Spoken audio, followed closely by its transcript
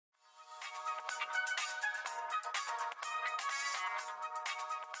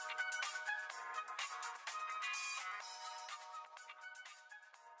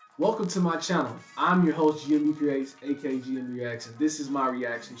Welcome to my channel. I'm your host, Gmb Creates, aka Gmb Reacts, and this is my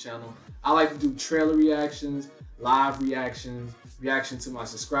reaction channel. I like to do trailer reactions, live reactions, reaction to my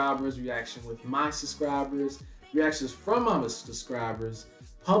subscribers, reaction with my subscribers, reactions from my subscribers,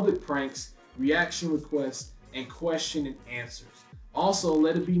 public pranks, reaction requests, and question and answers. Also,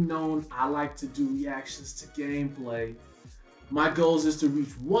 let it be known, I like to do reactions to gameplay. My goal is to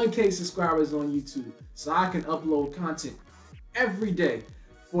reach 1K subscribers on YouTube so I can upload content every day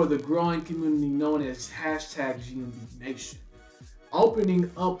for the growing community known as #GMB Nation.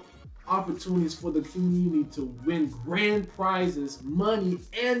 Opening up opportunities for the community to win grand prizes, money,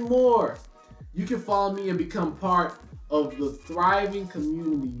 and more. You can follow me and become part of the thriving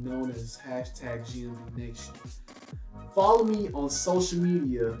community known as #GMB Nation. Follow me on social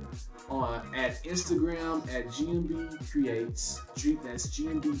media at Instagram at Gmb Creates, that's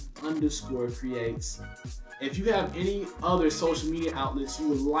Gmb_Creates. If you have any other social media outlets you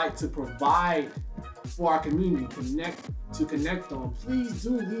would like to provide for our community to connect on, please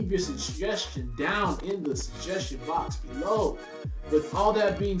do leave your suggestion down in the suggestion box below. With all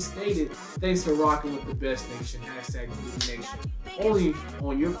that being stated, thanks for rocking with the best nation, #GMB Nation, only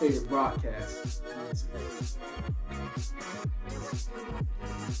on your favorite broadcast.